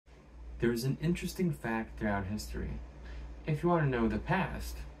There's an interesting fact throughout history. If you want to know the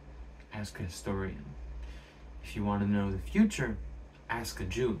past, ask a historian. If you want to know the future, ask a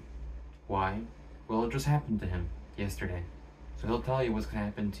Jew. Why? Well, it just happened to him yesterday. So he'll tell you what's going to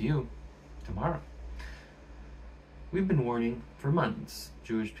happen to you tomorrow. We've been warning for months.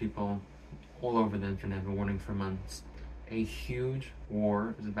 Jewish people all over the internet have been warning for months. A huge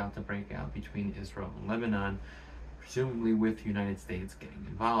war is about to break out between Israel and Lebanon, presumably with the United States getting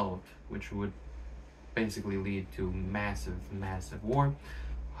involved, which would basically lead to massive war,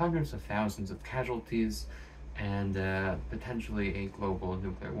 hundreds of thousands of casualties, and potentially a global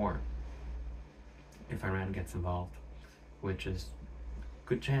nuclear war if Iran gets involved, which is a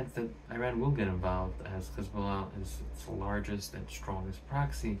good chance that Iran will get involved, as Hezbollah is its largest and strongest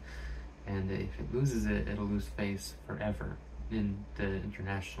proxy, and if it loses it, it'll lose face forever in the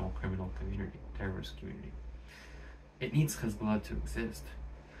international criminal community, terrorist community. It needs Hezbollah to exist,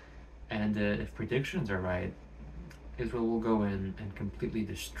 and if predictions are right, Israel will go in and completely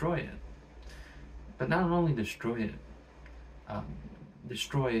destroy it. But not only destroy it,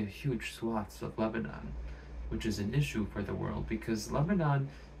 destroy huge swaths of Lebanon, which is an issue for the world because Lebanon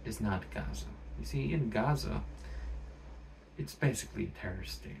is not Gaza. You see, in Gaza, it's basically a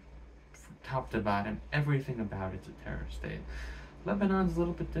terrorist state. From top to bottom, everything about it's a terrorist state. Lebanon's a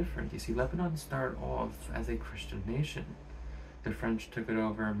little bit different. You see, Lebanon started off as a Christian nation. The French took it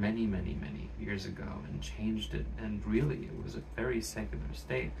over many years ago and changed it, and really it was a very secular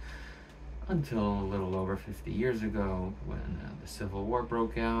state until a little over 50 years ago when the Civil War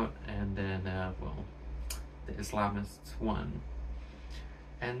broke out, and then, the Islamists won.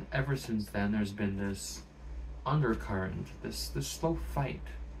 And ever since then, there's been this undercurrent, this slow fight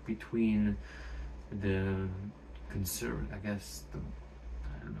between the conservative, I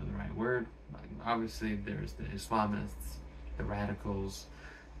don't know the right word, obviously there's the Islamists, the radicals,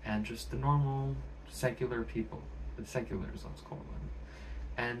 and just the normal secular people, the seculars, let's call them.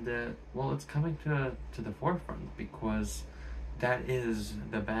 And it's coming to the forefront because that is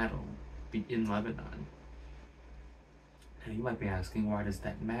the battle in Lebanon. And you might be asking, why does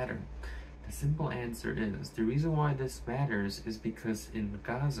that matter? The simple answer is, the reason why this matters is because in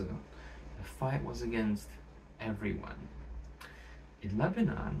Gaza, the fight was against everyone. In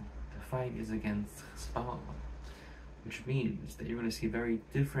Lebanon, the fight is against Hezbollah, which means that you're going to see a very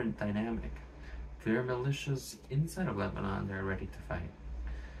different dynamic. There are militias inside of Lebanon that are ready to fight.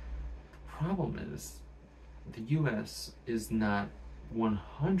 The problem is, the U.S. is not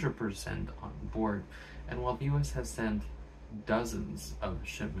 100% on board, and while the U.S. has sent dozens of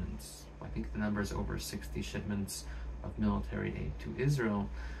shipments, I think the number is over 60 shipments of military aid to Israel,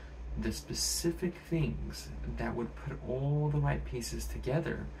 the specific things that would put all the right pieces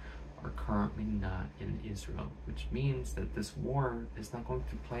together are currently not in Israel, which means that this war is not going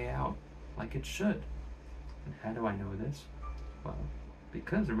to play out like it should. And how do I know this? Well,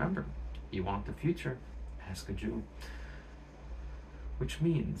 because remember, you want the future, ask a Jew. Which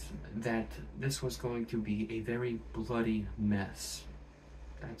means that this was going to be a very bloody mess.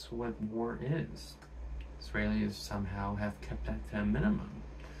 That's what war is. Israelis somehow have kept that to a minimum.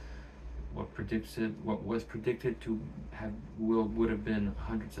 What was predicted to would have been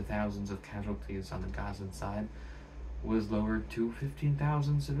hundreds of thousands of casualties on the Gaza side was lowered to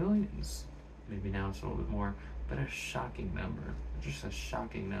 15,000 civilians. Maybe now it's a little bit more, but a shocking number, just a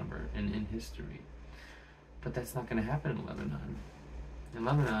shocking number in history. But that's not going to happen in Lebanon. In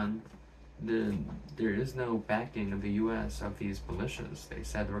Lebanon, there is no backing of the U.S. of these militias. They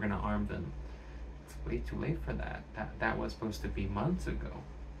said we're going to arm them. It's way too late for that. That was supposed to be months ago.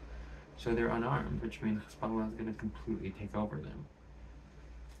 So they're unarmed, which means Hezbollah is going to completely take over them.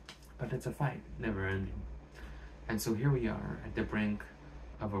 But it's a fight, never ending. And so here we are at the brink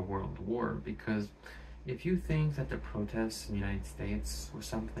of a world war, because if you think that the protests in the United States was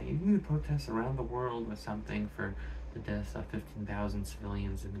something, even the protests around the world was something for the deaths of 15,000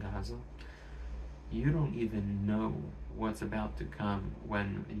 civilians in Gaza, you don't even know what's about to come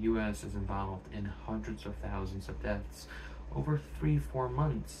when the U.S. is involved in hundreds of thousands of deaths over 3-4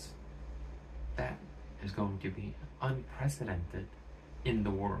 months. That is going to be unprecedented in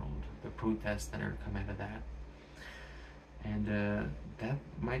the world, the protests that are come out of that. And that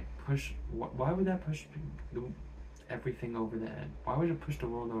might push, why would that push everything over the edge? Why would it push the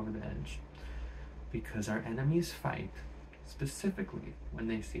world over the edge? Because our enemies fight specifically when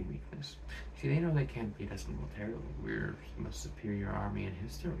they see weakness. See, they know they can't beat us militarily. We're the most superior army in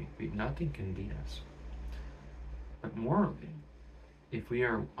history. Nothing can beat us. But morally, if we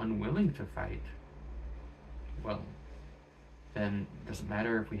are unwilling to fight, well, then it doesn't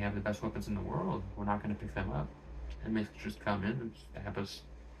matter if we have the best weapons in the world. We're not going to pick them up. Enemies can just come in and stab us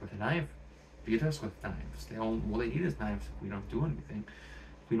with a knife, beat us with knives. All they need is knives if we don't do anything,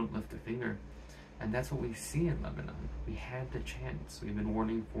 if we don't lift a finger. And that's what we see in Lebanon. We had the chance. We've been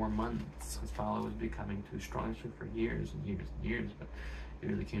warning for months. Hezbollah was becoming too strong for years and years and years, but it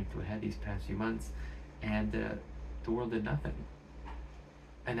really came to a head these past few months. And the world did nothing.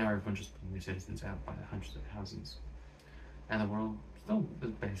 And now everyone's just putting their citizens out by the hundreds of thousands. And the world still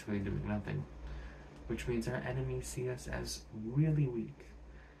is basically doing nothing. Which means our enemies see us as really weak.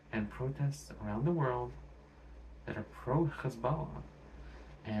 And protests around the world that are pro-Hezbollah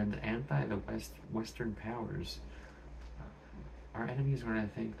and anti the Western powers, our enemies are going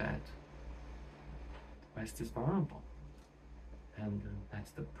to think that the West is vulnerable. And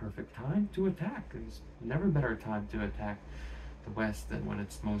that's the perfect time to attack. There's never a better time to attack the West than when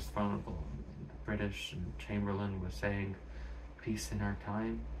it's most vulnerable. The British and Chamberlain was saying, peace in our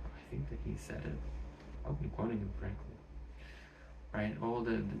time. I think that he said it. I'll be quoting him correctly. Right?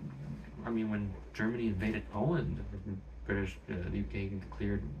 When Germany invaded Poland, the British, the UK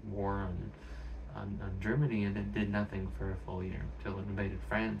declared war on Germany, and it did nothing for a full year until it invaded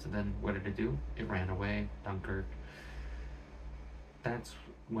France. And then what did it do? It ran away. Dunkirk. That's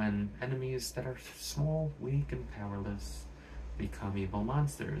when enemies that are small, weak, and powerless become evil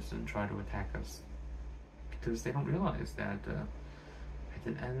monsters and try to attack us, because they don't realize that at the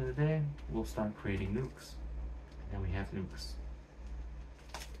end of the day, we'll start creating nukes. And we have nukes.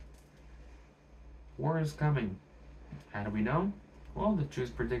 War is coming. How do we know? Well, the Jews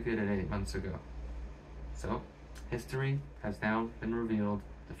predicted it 8 months ago. So, history has now been revealed,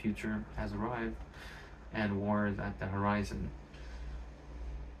 the future has arrived, and war is at the horizon.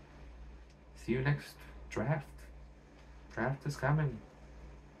 See you next draft. Draft is coming.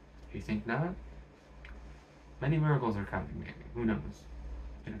 If you think not, many miracles are coming, maybe. Who knows?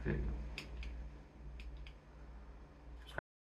 In a video.